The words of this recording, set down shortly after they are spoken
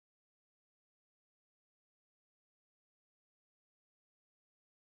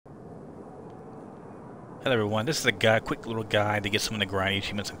Hello everyone, this is a quick little guide to get some of the grindy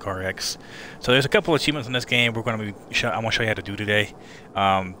achievements in CarX. So there's a couple of achievements in this game I'm going to show you how to do today.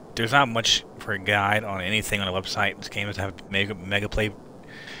 There's not much for a guide on anything on the website. This game doesn't have mega play.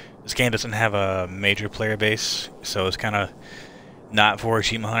 This game doesn't have a major player base, so it's kind of not for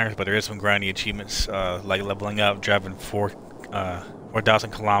achievement hunters. But there is some grindy achievements like leveling up, driving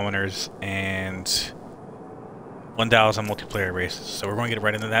 4,000 kilometers, and 1,000 multiplayer races. So we're going to get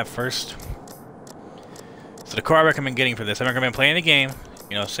right into that first. So the car I recommend getting for this, I recommend playing the game,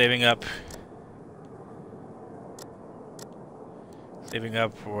 you know, saving up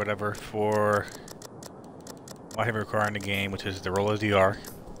or whatever for my favorite car in the game, which is the Roller DR.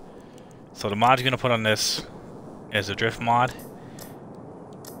 So the mod you're gonna put on this is a drift mod,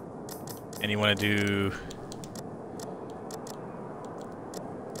 and you want to do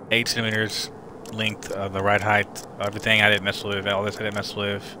 8 centimeters length of the ride height. Everything I didn't mess with, all this I didn't mess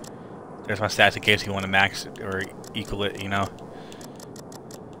with. There's my stats in case you want to max it or equal it, you know.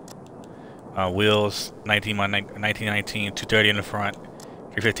 Wheels, 1919, 230 in the front,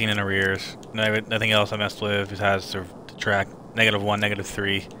 315 in the rears. Nothing else I messed with besides the track. -1,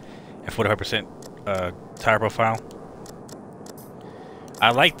 -3, and 45% tire profile.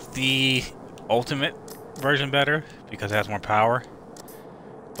 I like the ultimate version better because it has more power.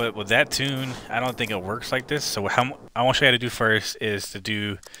 But with that tune, I don't think it works like this. So I want to show you how to do first is to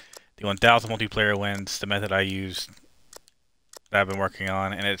do the 1,000 multiplayer wins, the method I use that I've been working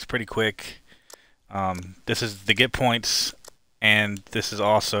on, and it's pretty quick. This is to get points, and this is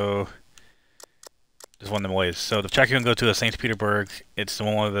also just one of the ways. So the track you're gonna go to is St. Petersburg. It's the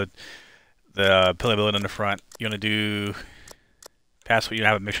one with the pillar building in the front. You want to do password. You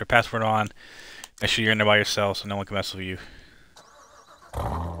have to make sure password on. Make sure you're in there by yourself so no one can mess with you.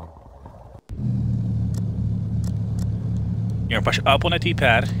 You're gonna push up on the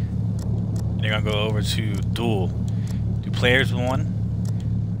D-pad. You're gonna go over to dual. Do players 1.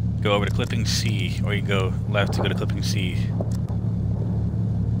 Go over to clipping C, or you go left to go to clipping C.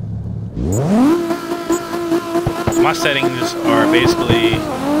 My settings are basically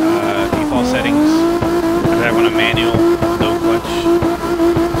default settings. I have on a manual, no clutch.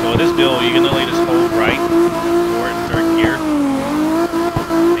 So with this build, you can literally just hold right, forward, and third gear,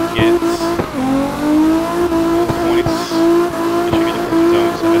 and get points. Make sure you get the perfect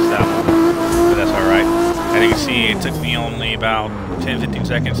zone. So that's that one. But that's alright. As you can see, it took me only about 10-15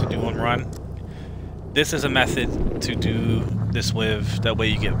 seconds to do one run. This is a method to do this with, that way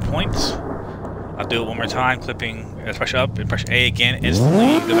you get points. I'll do it one more time, clipping, push up and push A again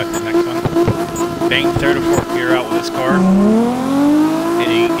instantly, go back to the next one. Bang third or fourth gear out with this car,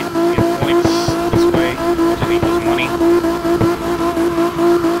 and you get points this way, which equals money.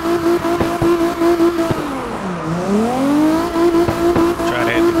 Try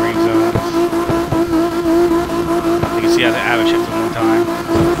to hit the green zones. You can see how the average hits one time.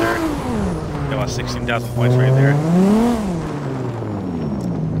 There. Got about 16,000 points right there.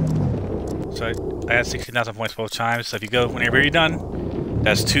 So I had 16,000 points both times. So if you go, whenever you're done,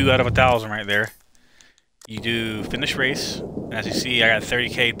 that's 2 out of 1,000 right there. You do finish race. And as you see, I got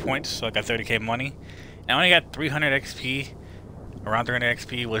 30k points, so I got 30k money. And I only got 300 XP, around 300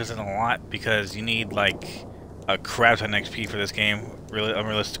 XP, which isn't a lot because you need like a crap ton of XP for this game, really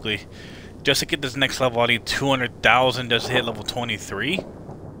unrealistically. Just to get this next level, I need 200,000 just to hit level 23.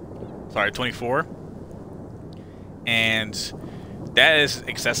 Sorry, 24. And that is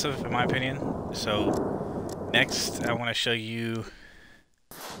excessive in my opinion. So next, I want to show you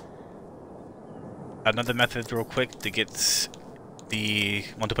another method real quick to get the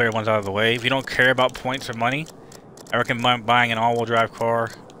multiplayer ones out of the way. If you don't care about points or money, I recommend buying an all-wheel drive car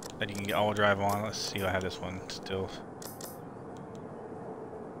that you can get all-wheel drive on. Let's see if I have this one still.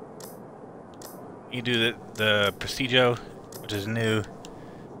 You do the Prestigio, which is new.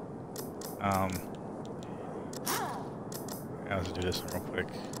 Let's do this one real quick.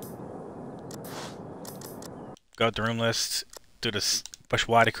 Go out the room list, do this, push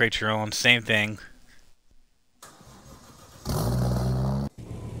Y to create your own, same thing.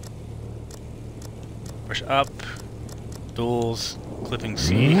 Push up, duals, clipping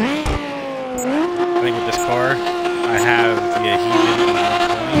C. I think with this car, I have the adhesion on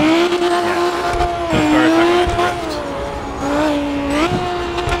 120. Yeah, this car is not going to drift.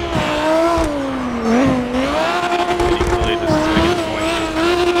 And you can really just get the point.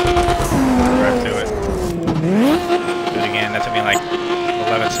 Drive through it. Do it again. That took me like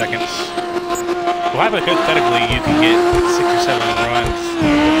 11 seconds. Well, hypothetically, you can get 6 or 7 runs.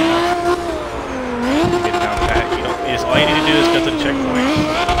 Get down pat. All you need to do is go to the checkpoint.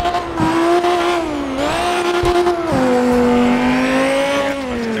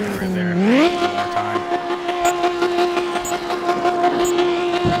 Right there. One more time.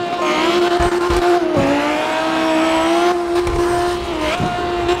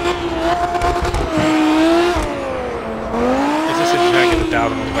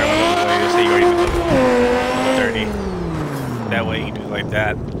 that way, you can do it like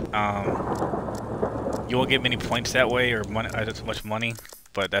that. You won't get many points that way, or money, so much money,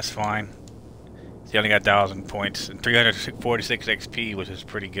 but that's fine. So you only got 1,000 points and 346 XP, which is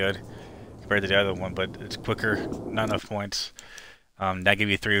pretty good compared to the other one, but it's quicker, not enough points. That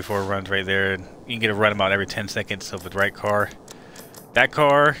gives you 3 or 4 runs right there. You can get a run about every 10 seconds, so with the right car. That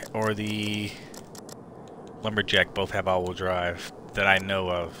car or the Lumberjack both have all-wheel drive that I know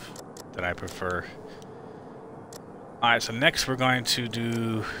of, that I prefer. Alright, so next we're going to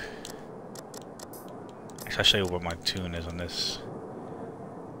do... Actually, I'll show you what my tune is on this.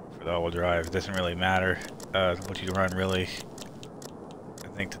 For the all-wheel drive, it doesn't really matter what you run, really. I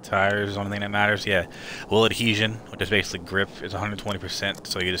think the tires is the only thing that matters. Yeah, wheel adhesion, which is basically grip, is 120%,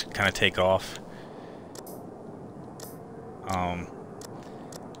 so you just kind of take off.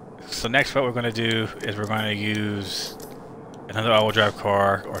 So next what we're going to do is we're going to use another all-wheel drive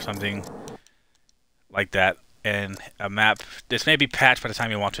car or something like that, and a map. This may be patched by the time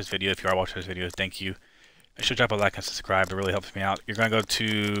you watch this video. If you are watching this video, thank you. I should drop a like and subscribe. It really helps me out. You're going to go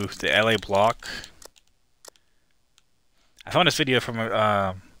to the LA block. I found this video from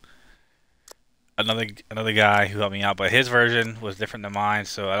another guy who helped me out, but his version was different than mine,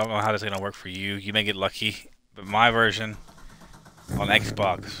 so I don't know how this is going to work for you. You may get lucky, but my version on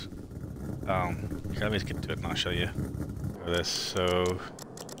Xbox. Here, let me just get to it and I'll show you this. So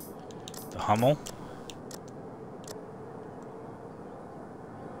the Hummel.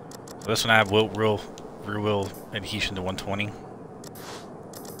 So this one I have rear wheel adhesion to 120.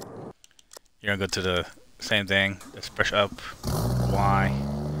 You're gonna go to the same thing. Just push up, Y.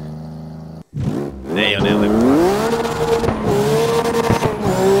 There you go, nailed it.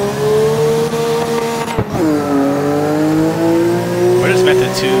 For this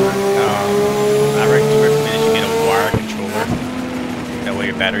method too, I recommend you get a wire controller. That way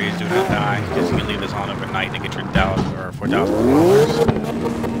your battery is doing not die. Because you can leave this on overnight and get your 1,000 or 4,000 kilometers.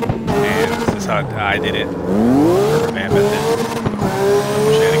 And this is how I did it. Rubber band method. I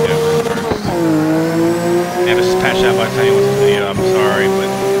wish I had to get over it first. And if this is patched out by the time you watch this video, I'm sorry, but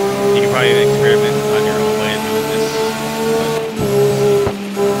you can probably experiment on your own way of doing this.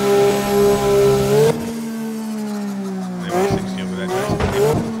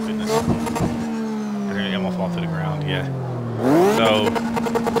 I'm gonna fall to the ground, yeah. So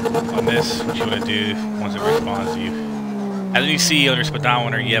on this, what you want to do once it responds to you, as you see on your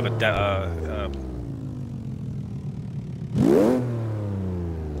speedometer, you have a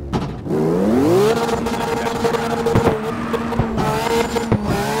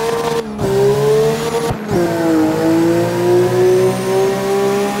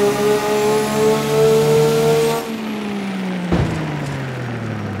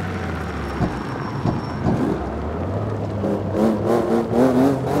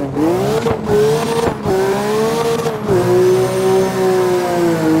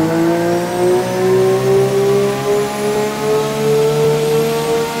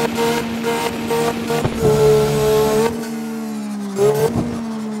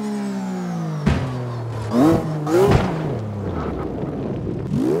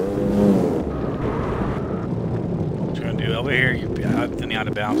over here, you're out in the out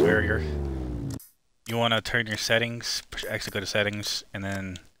of bounds barrier. You want to turn your settings, actually go to settings, and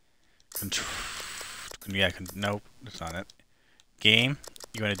then nope, that's not it. Game,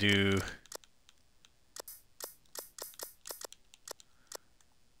 you want to do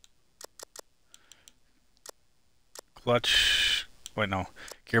clutch, wait no,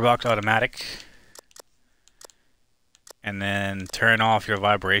 gearbox automatic, and then turn off your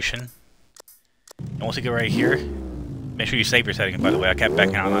vibration. And once you get right here, make sure you save your settings, by the way. I kept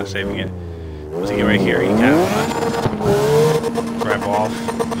backing out, I'm not saving it. Once you get right here, you kind of want to drive off,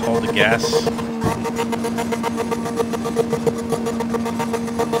 hold the gas.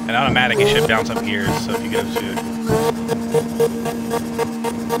 And automatic, it should bounce up gears, so if you go to...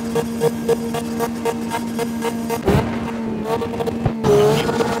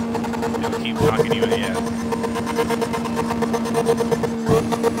 It'll keep knocking you in, yeah.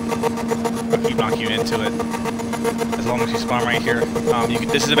 It'll keep knocking you into it. As long as you spawn right here.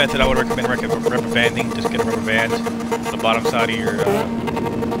 This is a method I would recommend rubber banding. Just get a rubber band on the bottom side of your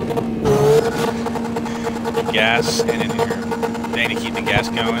gas, and then then you keep the gas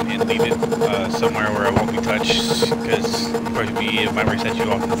going and leave it somewhere where it won't be touched, because it might reset you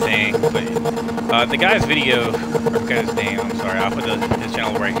off the thing. But the guy's video, I forgot his name, I'm sorry, I'll put his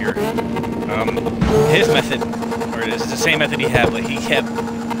channel right here. His method, or this is the same method he had, but he kept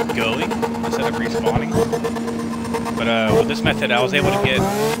going instead of respawning. But with this method, I was able to get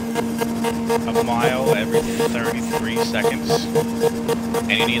a mile every 33 seconds.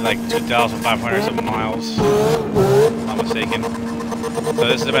 and you need like 2,500 something miles, if I'm not mistaken. So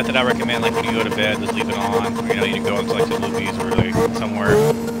this is the method I recommend, like when you go to bed, just leave it on. Or, you know, you go into like the movies or like somewhere,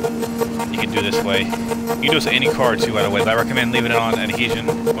 you can do this way. You can do this with any car too, by the way, but I recommend leaving it on adhesion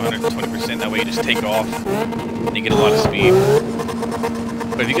 120%. That way you just take off and you get a lot of speed.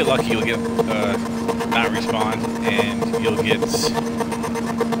 But if you get lucky, you'll get not respawn, and you'll get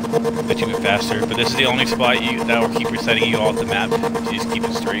that you move faster. But this is the only spot that will keep resetting you off the map. So you just keep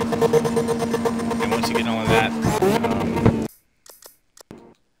it straight. And once you get on that,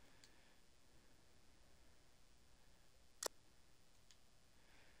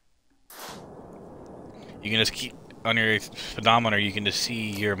 you can just keep on your speedometer. You can just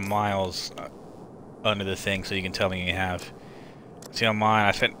see your miles under the thing, so you can tell me you have. See on mine,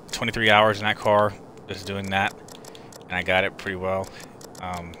 I spent 23 hours in that car just doing that, and I got it pretty well.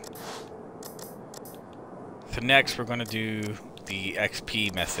 So next, we're going to do the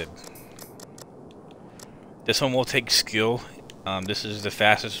XP method. This one will take skill. This is the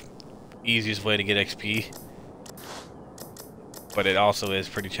fastest, easiest way to get XP, but it also is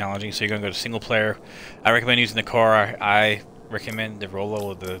pretty challenging. So you're going to go to single player. I recommend using the car. I recommend the Rolo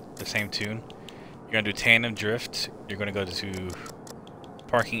with the same tune. You're going to do tandem drift. You're going to go to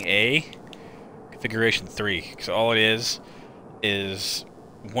parking A, configuration 3. So all it is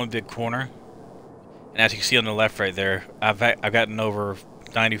one big corner. And as you can see on the left right there, I've gotten over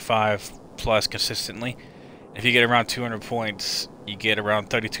 95 plus consistently. If you get around 200 points, you get around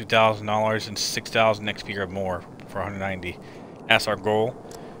 $32,000 and 6,000 XP or more for 190. That's our goal.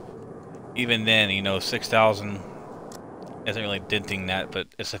 Even then, you know, 6,000 isn't really denting that, but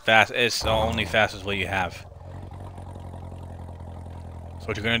it's the only fastest way you have. So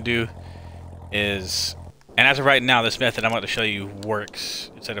what you're gonna do is, and as of right now, this method I'm about to show you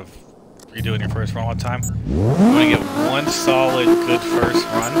works instead of redoing your first run all the time. You're gonna get one solid good first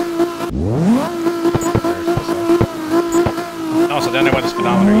run. And also down there by the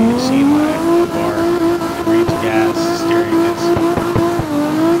speedometer, you can see my bar, green to gas, steering is a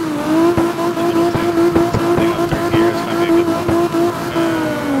little thing up through here. This might be a good one.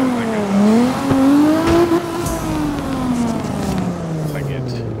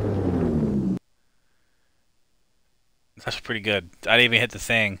 That's pretty good. I didn't even hit the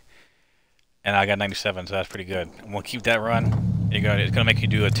thing, and I got 97, so that's pretty good. And we'll keep that run. It's gonna make you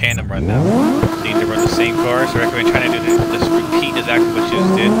do a tandem run now. So you need to run the same car. So I recommend trying to do this. Just repeat exactly what you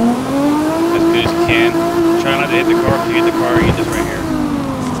just did as good as you can. Try not to hit the car. If you hit the car, you get this right here.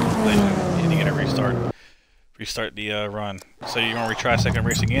 And you gotta restart the run. So you're gonna retry second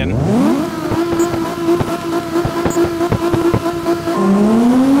race again.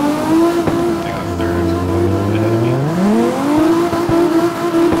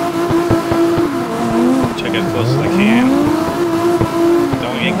 As close as I can.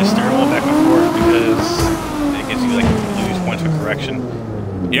 Don't yank the steering wheel back and forth because it gives you like lose points for correction.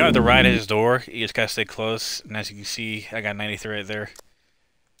 You don't have to ride at his door. You just gotta stay close. And as you can see, I got 93 right there.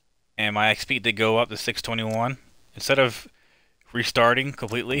 And my XP did go up to 621. Instead of restarting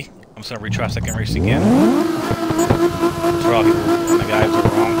completely, I'm just gonna retry second race again. That's where all people and the guys are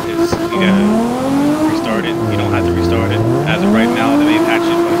wrong. Is you gotta restart it. You don't have to restart it. As of right now, they may patch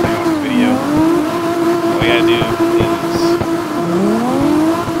it by the time you watch this video. All you gotta do is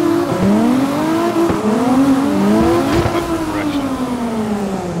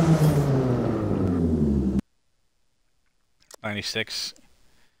 96.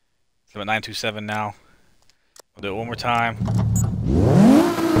 So I'm at 927 now. We'll do it one more time.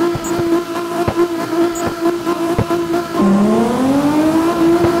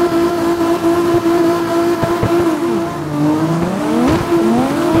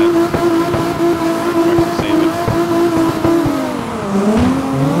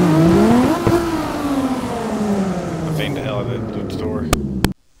 The hell of it, dude store.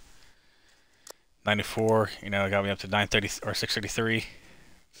 94, you know, got me up to 930 or 633.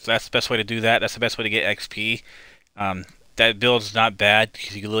 So that's the best way to do that. That's the best way to get XP. That build's not bad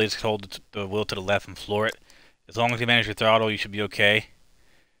because you can literally just hold the wheel to the left and floor it. As long as you manage your throttle, you should be okay.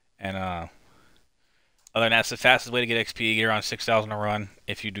 And other than that, it's the fastest way to get XP. Get around 6,000 a run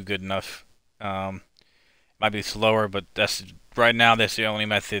if you do good enough. Might be slower, but right now that's the only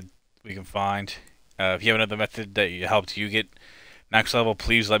method we can find. If you have another method that helped you get max level,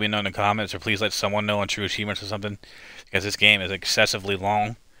 please let me know in the comments, or please let someone know on True Achievements or something, because this game is excessively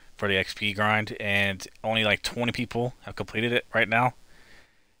long for the XP grind, and only like 20 people have completed it right now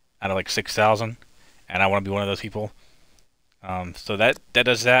out of like 6,000, and I want to be one of those people. So that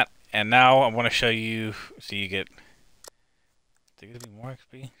does that, and now I want to show you. So you get. Is it gonna be more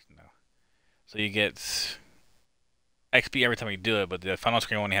XP? No. So you get XP every time you do it, but the final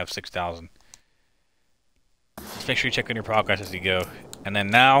screen only have 6,000. Just make sure you check on your progress as you go. And then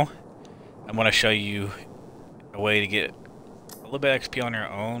now, I'm going to show you a way to get a little bit of XP on your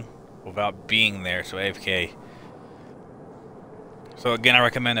own without being there, so AFK. So again, I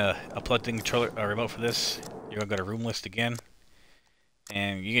recommend a plugged-in controller remote for this. You're going to go to room list again.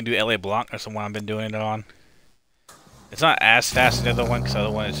 And you can do LA Block, that's the one I've been doing it on. It's not as fast as the other one, because the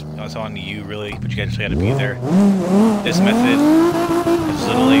other one is it's on you really, but you actually have to be there. This method is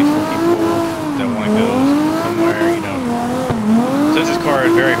literally for people that want to go somewhere, you know. Since this car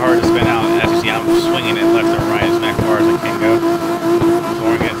is very hard to spin out, as you see, I'm swinging it left and right as far as I can go. So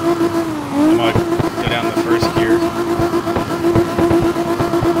I'm going to go down the first gear.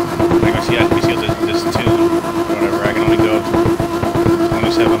 Like I can see this tune, or whatever. I can only go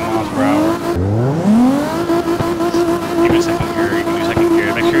 27 miles per hour. Give it a second gear, you can do second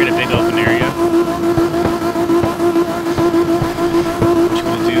gear. Make sure you're in a big open area. What you're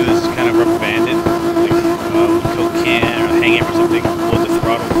going to do is kind of rubber band it, like a Coke can or hang it or something. Pull the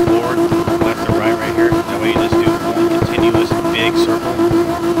throttle forward, left or right here. That way you just do one continuous big circle.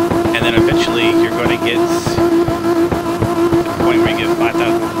 And then eventually you're going to get to the point where you get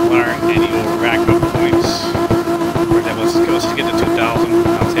 5,000 flyer and you will rack up points. For example, let's get to 2,000.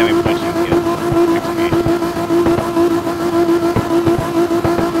 I'll see how many points you can get.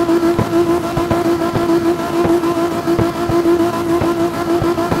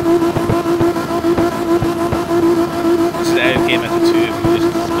 This is the added game method too. If you just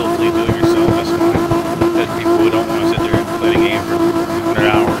skillfully do it yourself, that's fine. There's people who don't want to sit there and play the game for 100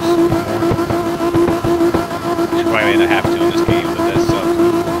 hours or more. You probably end up having to in this game, but that sucks.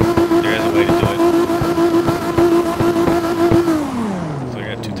 There is a way to do it. So you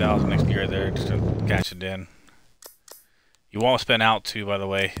got 2,000 next year there just to catch it in. You won't spin out too, by the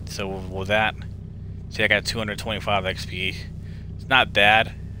way. So with that, see, I got 225 XP. It's not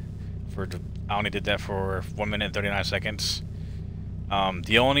bad. I only did that for 1 minute and 39 seconds.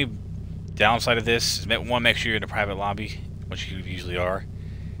 The only downside of this is, one, make sure you're in a private lobby, which you usually are.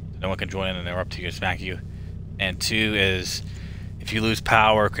 No one can join in and they're up to you and smack you. And two is, if you lose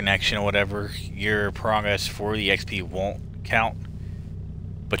power, connection, or whatever, your progress for the XP won't count.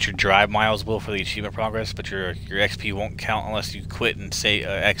 But your drive miles will for the achievement progress, but your XP won't count unless you quit and say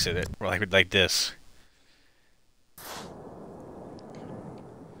exit it, like this.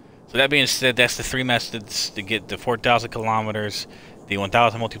 So that being said, that's the 3 methods to get the 4,000 kilometers, the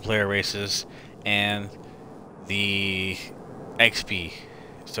 1,000 multiplayer races, and the XP.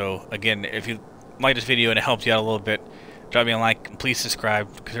 So again, if you like this video and it helps you out a little bit, drop me a like and please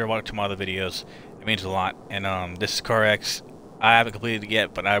subscribe. Consider watching my other videos. It means a lot. And this is CarX. I haven't completed it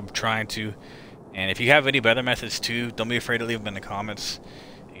yet, but I'm trying to. And if you have any better methods too, don't be afraid to leave them in the comments.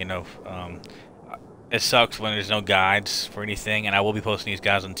 You know, it sucks when there's no guides for anything, and I will be posting these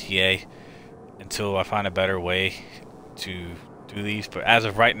guides on TA until I find a better way to do these. But as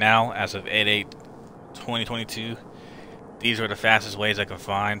of right now, as of 8/8/2022, these are the fastest ways I can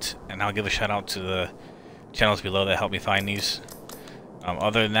find, and I'll give a shout out to the channels below that help me find these.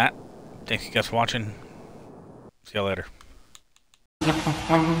 Other than that, thank you guys for watching. See y'all later.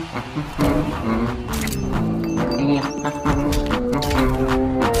 Yeah.